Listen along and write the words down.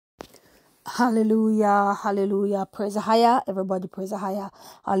Hallelujah, hallelujah. Praise AHAYAH. Everybody praise AHAYAH.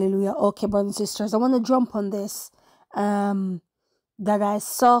 Hallelujah. Okay, brothers and sisters, I want to jump on this that I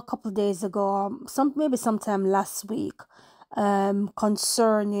saw a couple of days ago, maybe sometime last week,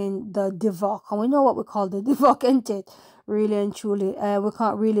 concerning the Divok. And we know what we call the Divok, ain't it? Really and truly. We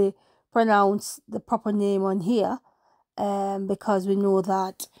can't really pronounce the proper name on here because we know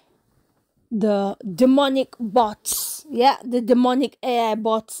that the demonic bots, the demonic AI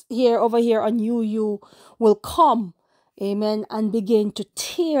bots over here on UU will come, amen, and begin to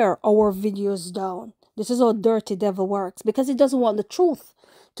tear our videos down. This is how dirty devil works, because he doesn't want the truth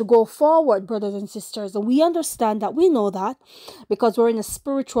to go forward, brothers and sisters. And we understand that, we know that, because we're in a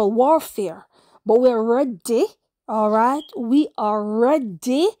spiritual warfare. But we're ready, all right? We are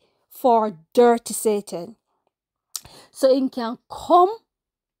ready for dirty Satan. So he can come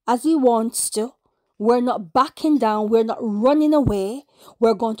as he wants to. We're not backing down. We're not running away.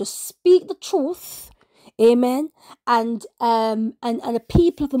 We're going to speak the truth. Amen. And the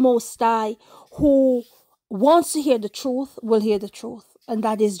people of the Most High who wants to hear the truth will hear the truth. And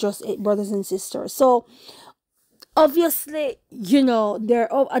that is just it, brothers and sisters. So obviously, you know,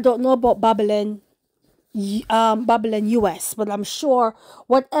 I don't know about Babylon US, but I'm sure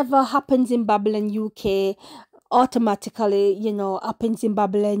whatever happens in Babylon UK automatically, you know, happens in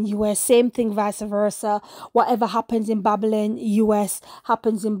Babylon US. Same thing, vice versa. Whatever happens in Babylon US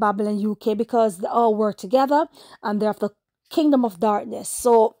happens in Babylon UK, because they all work together and they're of the kingdom of darkness.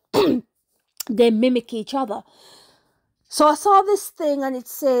 So they mimic each other. So I saw this thing, and it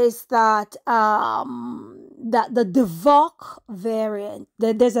says that that the Divok variant,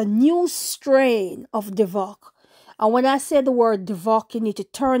 that there's a new strain of Divok. And when I say the word Divok, you need to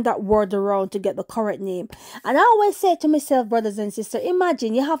turn that word around to get the correct name. And I always say to myself, brothers and sisters,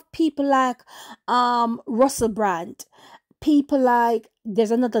 imagine you have people like Russell Brand, people like,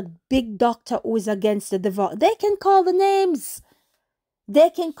 there's another big doctor who is against the Divok. They can call the names. They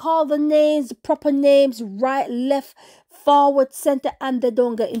can call the names, the proper names, right, left, forward, center, and they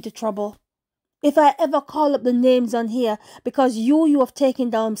don't get into trouble. If I ever call up the names on here, because you have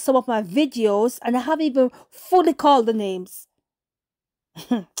taken down some of my videos, and I haven't even fully called the names.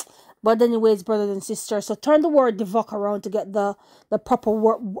 But anyways, brothers and sisters, so turn the word Divok around to get the proper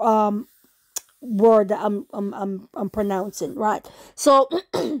word that I'm pronouncing, right? So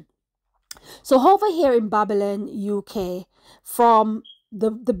so over here in Babylon, UK, from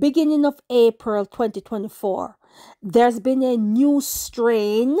the beginning of April 2024, there's been a new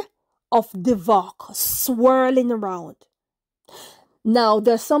strain of Divok swirling around. Now,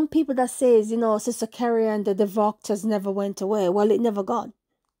 there's some people that says, you know, Sister Kerry-Ann, the Divok has never went away. Well, it never gone.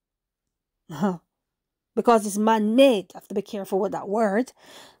 Because it's man-made. I have to be careful with that word.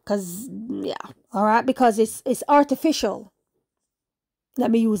 Because, yeah, all right, because it's artificial.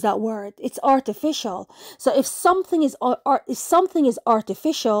 Let me use that word. It's artificial. So if something is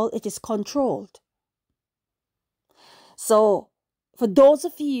artificial, it is controlled. So for those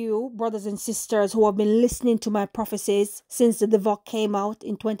of you, brothers and sisters, who have been listening to my prophecies since the Divok came out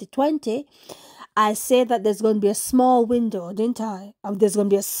in 2020, I said that there's going to be a small window, didn't I? There's going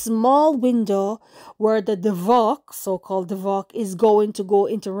to be a small window where the Divok, so-called Divok, is going to go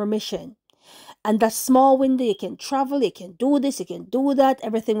into remission. And that small window, you can travel, you can do this, you can do that.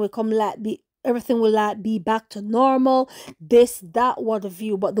 Everything will be back to normal. This, that, what have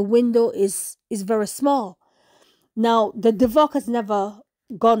you. But the window is very small. Now, the Divok has never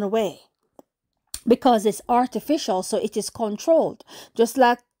gone away because it's artificial, so it is controlled. Just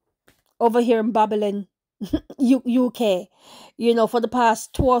like over here in Babylon, UK, you know, for the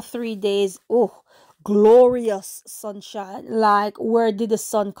past 2 or 3 days, oh, glorious sunshine. Like, where did the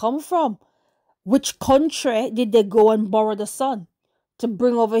sun come from? Which country did they go and borrow the sun to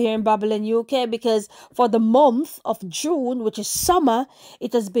bring over here in Babylon, UK? Because for the month of June, which is summer,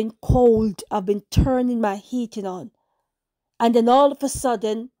 it has been cold. I've been turning my heating on. And then all of a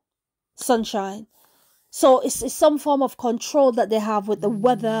sudden, sunshine. So it's some form of control that they have with the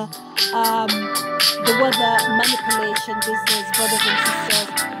weather manipulation business, brothers and sisters.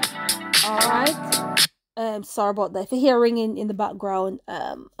 All right. Sorry about that. If you hear ringing in the background,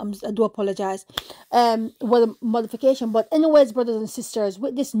 I do apologize. With a modification. But anyways, brothers and sisters,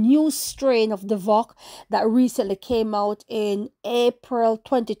 with this new strain of Divok that recently came out in April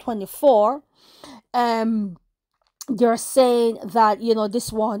 2024, they're saying that, you know,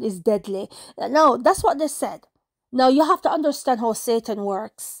 this one is deadly. No, that's what they said. Now, you have to understand how Satan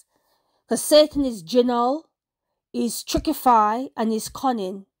works. Because Satan is genial, he's trickify, and he's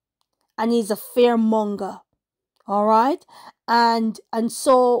cunning. And he's a fearmonger. All right? And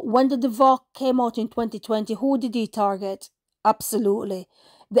so when the Divok came out in 2020, who did he target? Absolutely.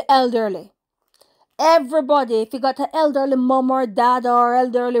 The elderly. Everybody, if you got an elderly mom or dad or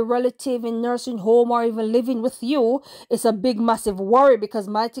elderly relative in nursing home or even living with you, it's a big massive worry, because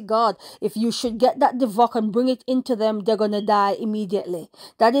mighty God, if you should get that devoc and bring it into them, they're gonna die immediately.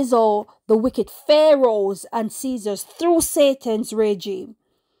 That is all the wicked pharaohs and Caesars, through Satan's regime,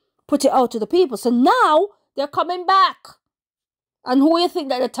 put it out to the people. So now they're coming back. And who do you think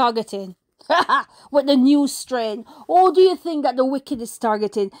that they're targeting? With the new strain. Who do you think that the wicked is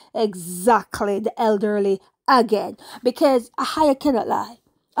targeting? Exactly, the elderly again. Because AHAYAH cannot lie.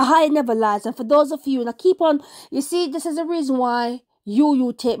 AHAYAH never lies. And for those of you, now keep on, you see, this is the reason why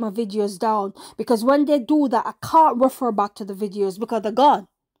you take my videos down. Because when they do that, I can't refer back to the videos because they're gone.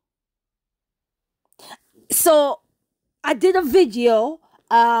 So I did a video,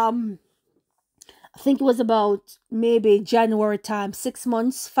 I think it was about maybe January time, 6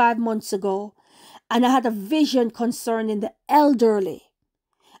 months, 5 months ago. And I had a vision concerning the elderly.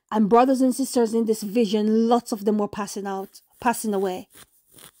 And brothers and sisters, in this vision, lots of them were passing away.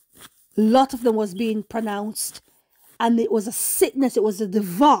 A lot of them was being pronounced. And it was a sickness, it was a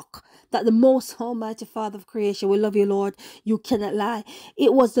devoc that the most almighty Father of creation, we love you, Lord, you cannot lie.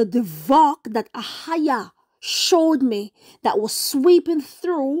 It was the devoc that AHAYAH showed me that was sweeping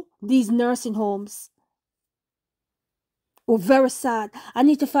through these nursing homes. Oh, very sad. I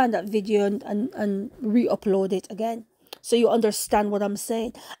need to find that video and re-upload it again, so you understand what I'm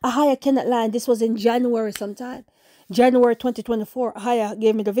saying. AHAYAH cannot lie. This was in January sometime. January 2024. AHAYAH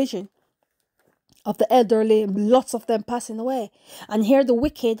gave me the vision of the elderly, lots of them passing away. And here the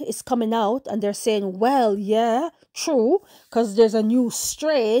wicked is coming out and they're saying, well, yeah, true, because there's a new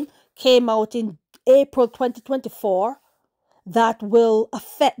strain came out in April 2024 that will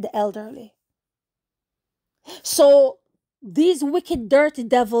affect the elderly. So these wicked, dirty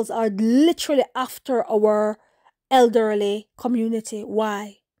devils are literally after our elderly community.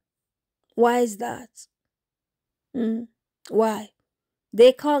 Why? Why is that? Why?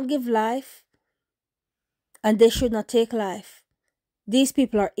 They can't give life and they should not take life. These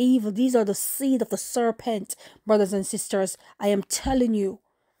people are evil. These are the seed of the serpent, brothers and sisters. I am telling you,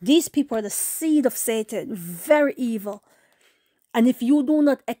 these people are the seed of Satan. Very evil. And if you do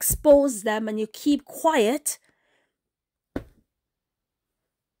not expose them and you keep quiet,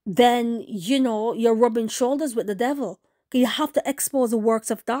 then, you know, you're rubbing shoulders with the devil. You have to expose the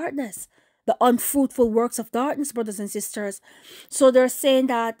works of darkness, the unfruitful works of darkness, brothers and sisters. So they're saying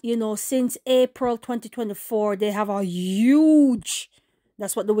that, you know, since April 2024, they have a huge,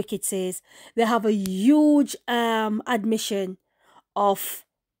 that's what the wicked says, they have a huge admission of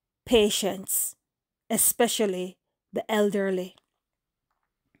patients, especially the elderly.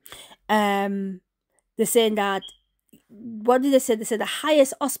 They're saying that, what did they say? They said the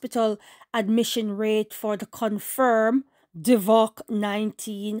highest hospital admission rate for the confirmed devoc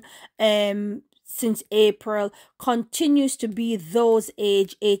 19 since April continues to be those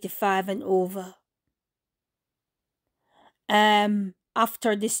age 85 and over.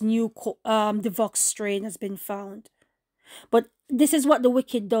 After this new devoc strain has been found. But this is what the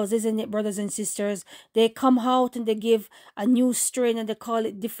wicked does, isn't it, brothers and sisters? They come out and they give a new strain and they call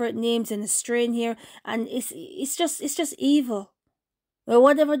it different names and a strain here, and it's just evil. Well,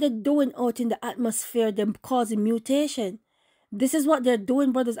 whatever they're doing out in the atmosphere, they're causing mutation. This is what they're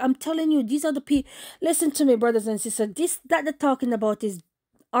doing, brothers. I'm telling you, these are the people. Listen to me, brothers and sisters. This that they're talking about is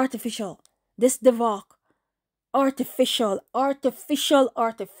artificial. This devoc, artificial,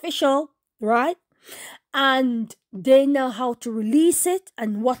 right? And they know how to release it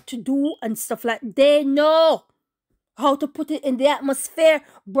and what to do and stuff like that. They know how to put it in the atmosphere,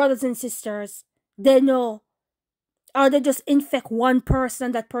 brothers and sisters. They know. Or they just infect one person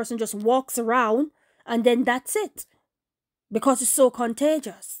and that person just walks around and then that's it. Because it's so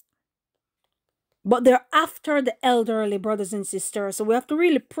contagious. But they're after the elderly, brothers and sisters. So we have to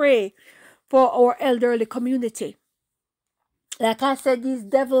really pray for our elderly community. Like I said, these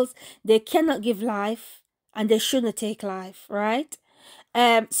devils, they cannot give life and they shouldn't take life, right?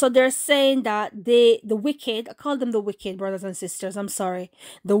 So they're saying that the wicked, I call them the wicked, brothers and sisters, I'm sorry.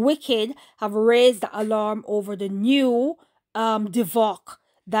 The wicked have raised the alarm over the new devoc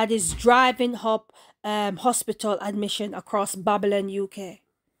that is driving up hospital admission across Babylon, UK.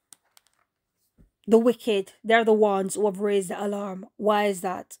 The wicked, they're the ones who have raised the alarm. Why is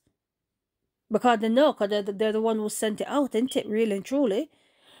that? Because they know, because they're the one who sent it out, isn't it, really and truly?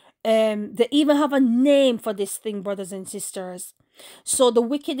 They even have a name for this thing, brothers and sisters. So the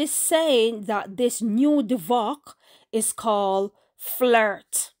wicked is saying that this new devoc is called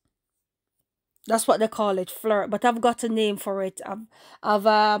flirt. That's what they call it, flirt. But I've got a name for it.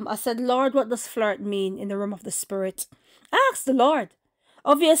 I said, Lord, what does flirt mean in the realm of the spirit? I asked the Lord.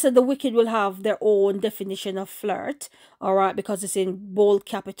 Obviously, the wicked will have their own definition of flirt, all right, because it's in bold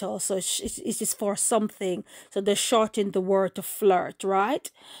capital, so it's just for something. So they shorten the word to flirt, right?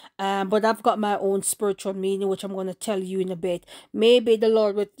 But I've got my own spiritual meaning, which I'm going to tell you in a bit. Maybe the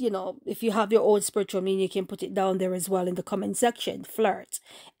Lord would, you know, if you have your own spiritual meaning, you can put it down there as well in the comment section. Flirt,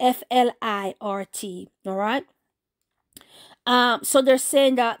 F-L-I-R-T, all right? So they're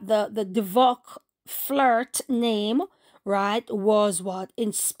saying that the Devok flirt name, right, was what?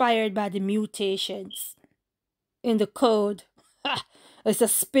 Inspired by the mutations in the code. It's a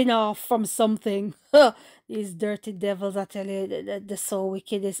spin-off from something. These dirty devils, I tell you, the so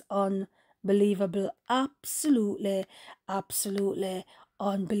wicked is unbelievable. Absolutely, absolutely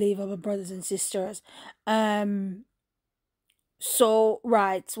unbelievable, brothers and sisters. So,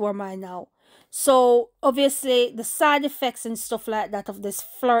 right, where am I now? So, obviously, the side effects and stuff like that of this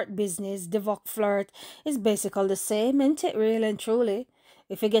flirt business, Devok flirt, is basically the same, isn't it? Really and truly.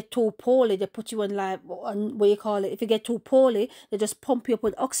 If you get too poorly, they put you on, like, on what you call it. If you get too poorly, they just pump you up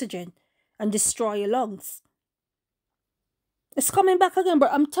with oxygen and destroy your lungs. It's coming back again,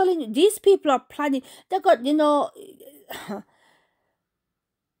 but I'm telling you, these people are planning. They got, you know,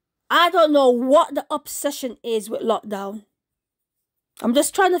 I don't know what the obsession is with lockdown. I'm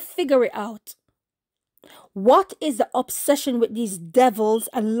just trying to figure it out. What is the obsession with these devils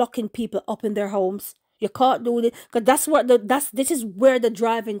and locking people up in their homes? You can't do it, because this is where they're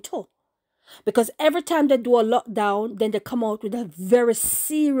driving to. Because every time they do a lockdown, then they come out with a very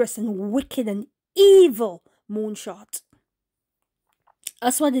serious and wicked and evil moonshot.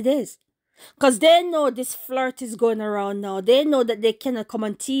 That's what it is. Because they know this flirt is going around now. They know that they cannot come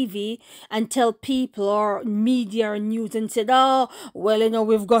on TV and tell people or media or news and say, oh, well, you know,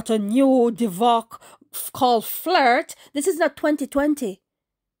 we've got a new Devok called flirt. This is not 2020.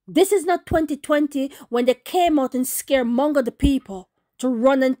 This is not 2020 when they came out and scaremonger the people to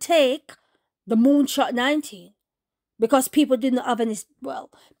run and take the Moonshot 19. Because people didn't have any,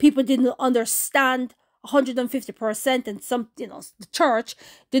 well, people didn't understand 150%, and some, you know, the church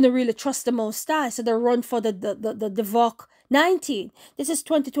didn't really trust the Most High, so they run for the Devok 19. This is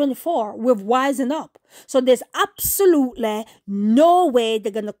 2024. We've wisen up. So there's absolutely no way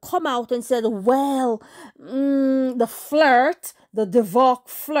they're going to come out and say, well, the flirt, the Devok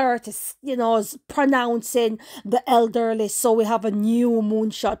flirt is, you know, is pronouncing the elderly, so we have a new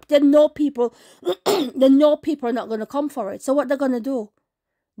moonshot. They know people, they know people are not going to come for it. So what they're going to do?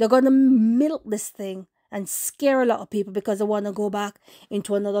 They're going to milk this thing and scare a lot of people because they want to go back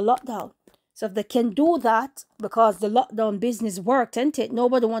into another lockdown. So if they can do that, because the lockdown business worked, ain't it?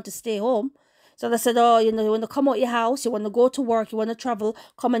 Nobody want to stay home. So they said, oh, you know, you want to come out your house, you want to go to work, you want to travel,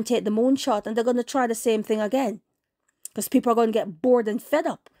 come and take the moonshot. And they're going to try the same thing again. Because people are going to get bored and fed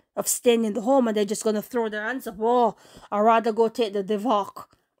up of staying in the home, and they're just going to throw their hands up. Oh, I'd rather go take the Devok,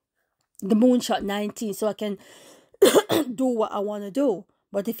 the moonshot 19, so I can do what I want to do.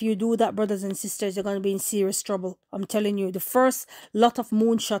 But if you do that, brothers and sisters, you're going to be in serious trouble. I'm telling you, the first lot of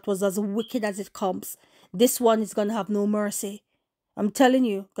moonshot was as wicked as it comes. This one is going to have no mercy. I'm telling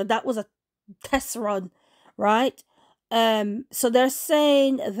you, because that was a test run, right? So they're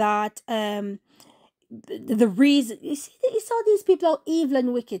saying that the reason, you saw these people are evil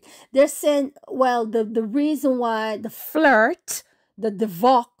and wicked. They're saying, well, the reason why the flirt, the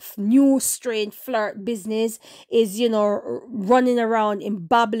Devok new strain flirt business is, you know, running around in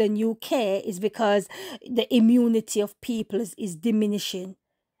Babylon, UK, is because the immunity of people is diminishing.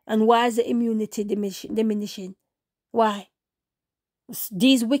 And why is the immunity diminishing? Why?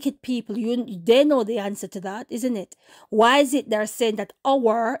 These wicked people, they know the answer to that, isn't it? Why is it they're saying that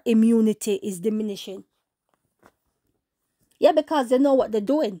our immunity is diminishing? Yeah, because they know what they're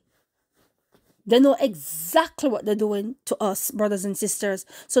doing. They know exactly what they're doing to us, brothers and sisters.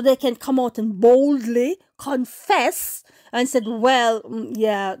 So they can come out and boldly confess and said, well,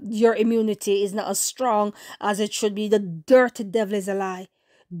 yeah, your immunity is not as strong as it should be. The dirty devil is a lie.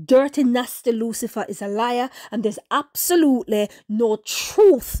 Dirty, nasty Lucifer is a liar. And there's absolutely no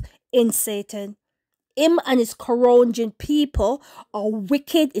truth in Satan. Him and his corrunging people are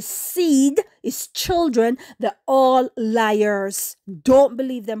wicked, his seed, his children, they're all liars. Don't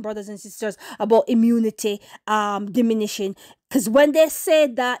believe them, brothers and sisters, about immunity diminishing. Because when they say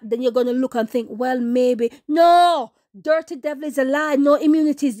that, then you're going to look and think, well, maybe. No, dirty devil is a lie. No,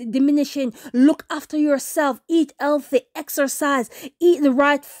 immunity is diminishing. Look after yourself. Eat healthy. Exercise. Eat the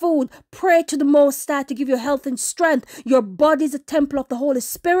right food. Pray to the Most High to give you health and strength. Your body is a temple of the Holy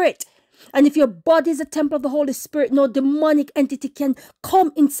Spirit. And if your body is a temple of the Holy Spirit, no demonic entity can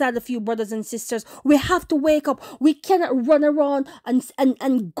come inside of you, brothers and sisters. We have to wake up. We cannot run around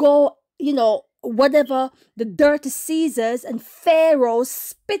and go, you know, whatever the dirty Caesars and pharaohs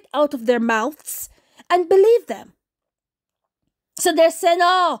spit out of their mouths and believe them. So they're saying,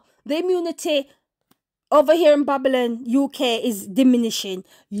 oh, the immunity over here in Babylon, UK is diminishing.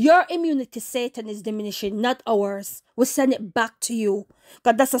 Your immunity, Satan, is diminishing, not ours. We send it back to you.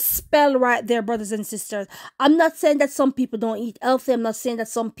 God, that's a spell right there, brothers and sisters. I'm not saying that some people don't eat healthy. I'm not saying that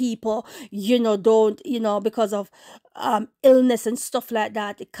some people, don't, because of illness and stuff like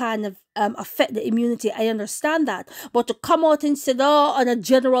that, it kind of affect the immunity. I understand that. But to come out and say, oh, on a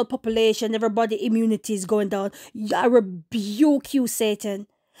general population, everybody immunity is going down. I rebuke you, Satan.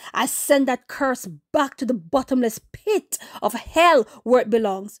 I send that curse back to the bottomless pit of hell where it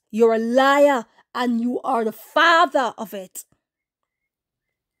belongs. You're a liar and you are the father of it.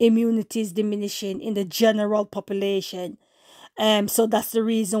 Immunity is diminishing in the general population. So that's the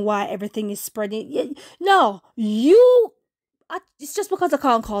reason why everything is spreading. No, it's just because I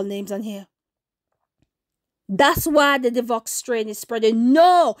can't call names on here. That's why the Devox strain is spreading.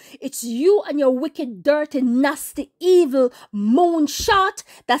 No, it's you and your wicked, dirty, nasty, evil moonshot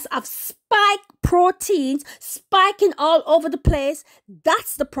that's of spike proteins spiking all over the place.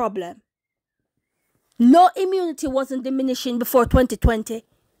 That's the problem. No, immunity wasn't diminishing before 2020.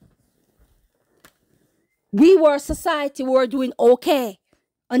 We were a society, we were doing okay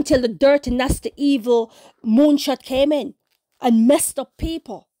until the dirty, nasty, evil moonshot came in and messed up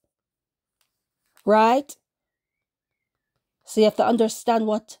people. Right? So you have to understand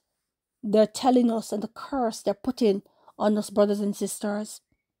what they're telling us and the curse they're putting on us, brothers and sisters.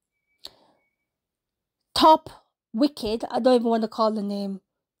 Top wicked, I don't even want to call the name.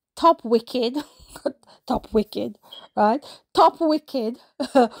 Top wicked, top wicked, right? Top wicked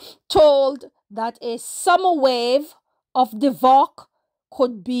told that a summer wave of Devok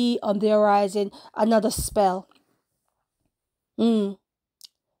could be on the horizon, another spell.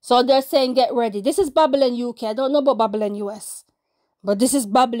 So they're saying, get ready. This is Babylon, UK. I don't know about Babylon, US. But this is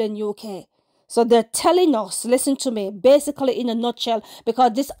Babylon, UK. So they're telling us, listen to me, basically in a nutshell,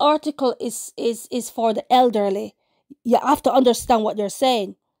 because this article is for the elderly. You have to understand what they're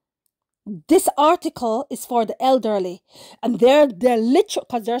saying. This article is for the elderly. And they're literal,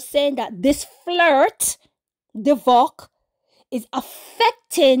 because they're saying that this flirt, Devok, is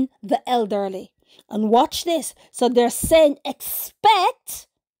affecting the elderly. And watch this. So they're saying, expect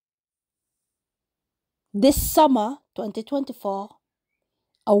this summer, 2024,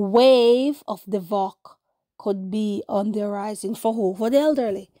 a wave of Devok could be on the horizon. For who? For the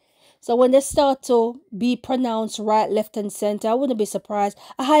elderly. So when they start to be pronounced right, left, and center, I wouldn't be surprised.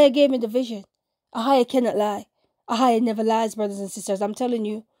 AHAYAH gave me the vision. AHAYAH cannot lie. AHAYAH never lies, brothers and sisters. I'm telling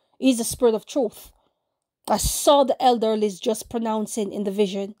you, he's the spirit of truth. I saw the elderlies just pronouncing in the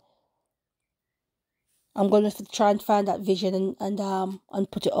vision. I'm going to try and find that vision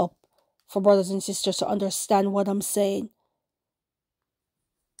and put it up for brothers and sisters to understand what I'm saying.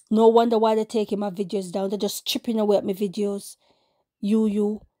 No wonder why they're taking my videos down. They're just chipping away at my videos.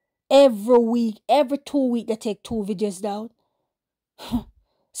 Every week, every 2 weeks, they take 2 videos down.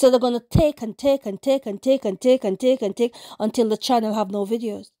 So they're going to take and take and take and take and take and take and take until the channel have no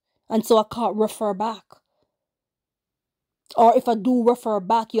videos. And so I can't refer back. Or if I do refer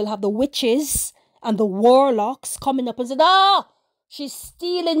back, you'll have the witches and the warlocks coming up and saying, oh, she's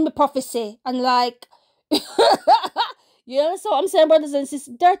stealing my prophecy. And like, so I'm saying, brothers and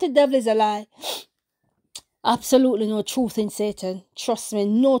sisters, dirty devil is a lie. Absolutely no truth in Satan. Trust me,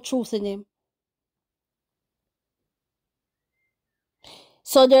 no truth in him.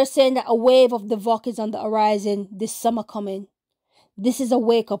 So they're saying that a wave of Devok is on the horizon this summer coming. This is a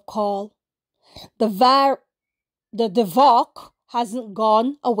wake-up call. The Devok hasn't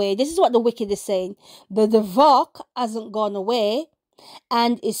gone away. This is what the wicked is saying. The Devok hasn't gone away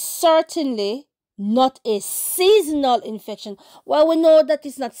and is certainly not a seasonal infection. Well, we know that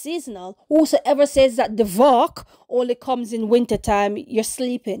it's not seasonal. Whosoever says that Devok only comes in wintertime, you're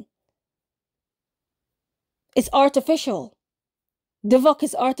sleeping. It's artificial. Devok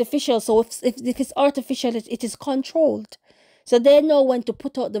is artificial. So if it's artificial, it is controlled. So they know when to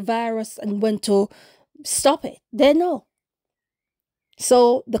put out the virus and when to stop it. They know.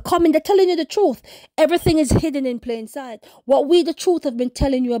 So they're telling you the truth. Everything is hidden in plain sight. What we, the truth, have been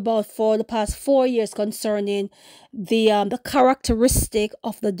telling you about for the past 4 years concerning the characteristic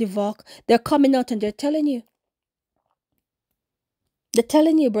of the Devok, they're coming out and they're telling you. They're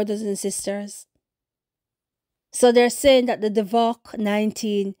telling you, brothers and sisters. So they're saying that the Devok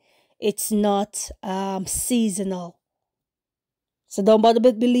 19, it's not seasonal. So don't bother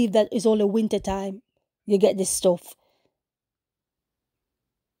believe that it's only winter time. You get this stuff.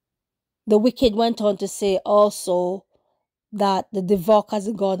 The wicked went on to say also that the Devok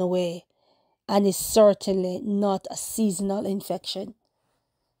hasn't gone away and is certainly not a seasonal infection.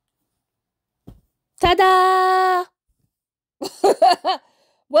 Ta-da!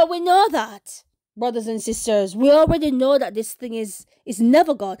 Well, we know that, brothers and sisters. We already know that this thing is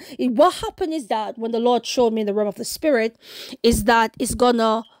never gone. What happened is that when the Lord showed me in the realm of the spirit, is that it's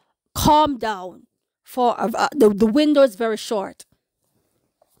gonna calm down for the window is very short.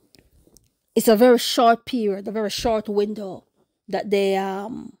 It's a very short period, a very short window that they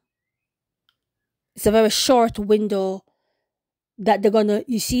it's a very short window that they're gonna,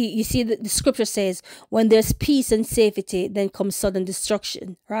 you see the scripture says, when there's peace and safety, then comes sudden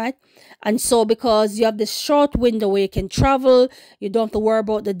destruction, right? And so because you have this short window where you can travel, you don't have to worry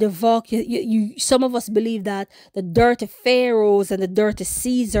about the devoc. You some of us believe that the dirty pharaohs and the dirty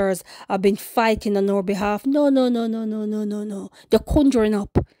Caesars have been fighting on our behalf. No. They're conjuring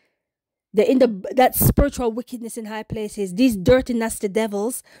up. They're in that spiritual wickedness in high places. These dirty, nasty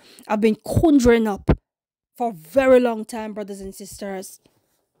devils have been conjuring up for a very long time, brothers and sisters.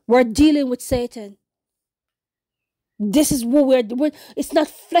 We're dealing with Satan. This is what we're it's not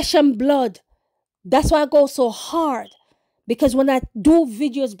flesh and blood. That's why I go so hard. Because when I do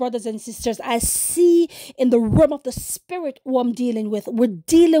videos, brothers and sisters, I see in the realm of the spirit who I'm dealing with. We're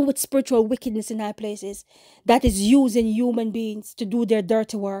dealing with spiritual wickedness in high places that is using human beings to do their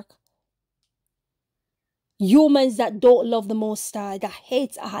dirty work. Humans that don't love the Most High, that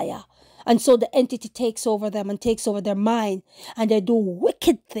hates AHAYAH. And so the entity takes over them and takes over their mind. And they do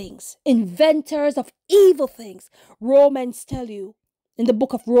wicked things. Inventors of evil things. Romans tell you. In the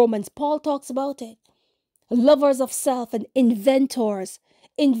book of Romans, Paul talks about it. Lovers of self and inventors.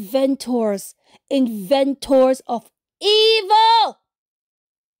 Inventors of evil.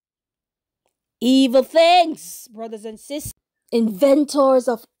 Evil things, brothers and sisters. Inventors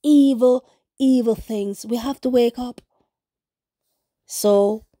of evil things. We have to wake up.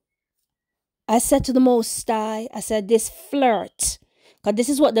 So I said to the Most High, I said, this flirt, because this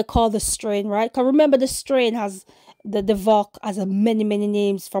is what they call the strain, right? Because remember, the strain has, the VOC has many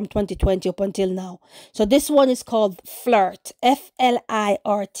names from 2020 up until now. So this one is called flirt,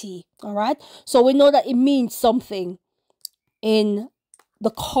 F-L-I-R-T, all right? So we know that it means something in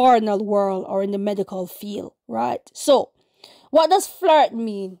the carnal world or in the medical field, right? So what does flirt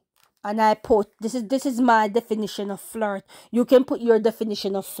mean? And I put, this is my definition of flirt. You can put your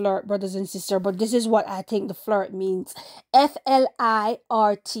definition of flirt, brothers and sisters, but this is what I think the flirt means.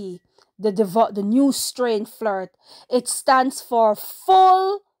 F-L-I-R-T, the new strain flirt. It stands for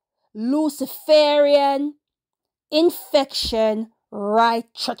full Luciferian infection, right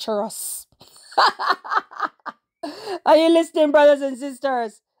treacherous. Are you listening, brothers and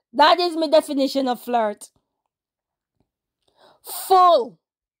sisters? That is my definition of flirt. Full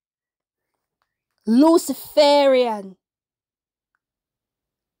Luciferian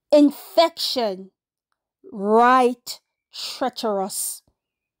infection, right treacherous,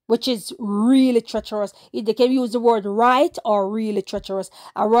 which is really treacherous. They can use the word right or really treacherous.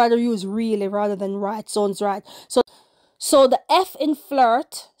 I rather use really rather than right. Sounds right. So the F in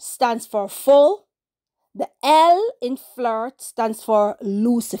flirt stands for full. The L in flirt stands for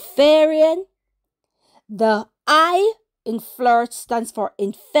Luciferian. The I in flirt stands for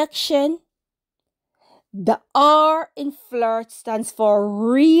infection. The R in flirt stands for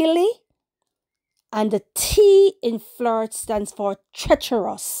really. And the T in flirt stands for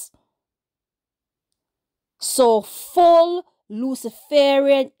treacherous. So full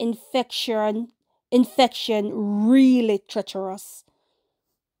Luciferian infection, really treacherous.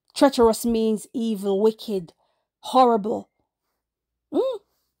 Treacherous means evil, wicked, horrible.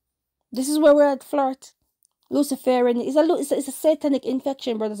 This is where we're at flirt. Luciferian is it's a satanic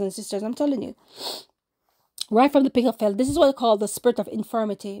infection, brothers and sisters. I'm telling you. Right from the pit of hell. This is what I call the spirit of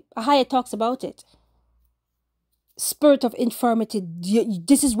infirmity. AHAYAH talks about it. Spirit of infirmity.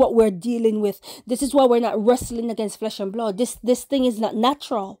 This is what we're dealing with. This is why we're not wrestling against flesh and blood. This thing is not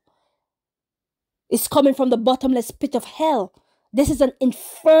natural. It's coming from the bottomless pit of hell. This is an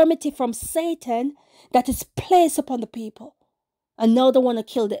infirmity from Satan that is placed upon the people. And now they want to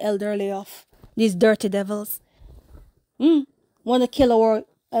kill the elderly off. These dirty devils. Want to kill our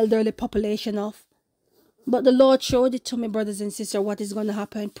elderly population off. But the Lord showed it to me, brothers and sisters, what is going to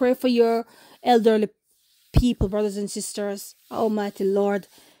happen. Pray for your elderly people, brothers and sisters. Almighty Lord,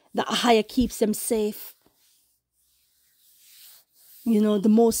 that AHAYAH keeps them safe. You know, the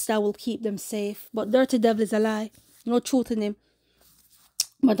Most High will keep them safe. But dirty devil is a lie. No truth in him.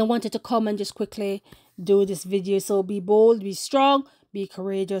 But I wanted to come and just quickly do this video. So be bold, be strong, Be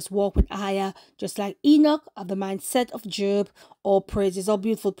courageous. Walk with AHAYAH, just like Enoch, of the mindset of Job. All praises, all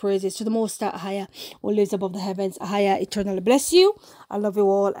beautiful praises to the Most High AHAYAH, who lives above the heavens. AHAYAH eternally bless you. I love you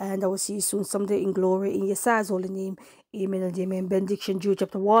all, and I will see you soon someday in glory in Yeshayah's holy name. Amen and amen. Benediction, Jude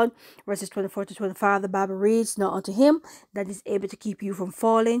chapter 1, verses 24 to 25. The Bible reads, "Now unto him that is able to keep you from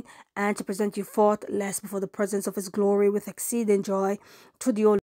falling, and to present you forth less before the presence of his glory with exceeding joy, to the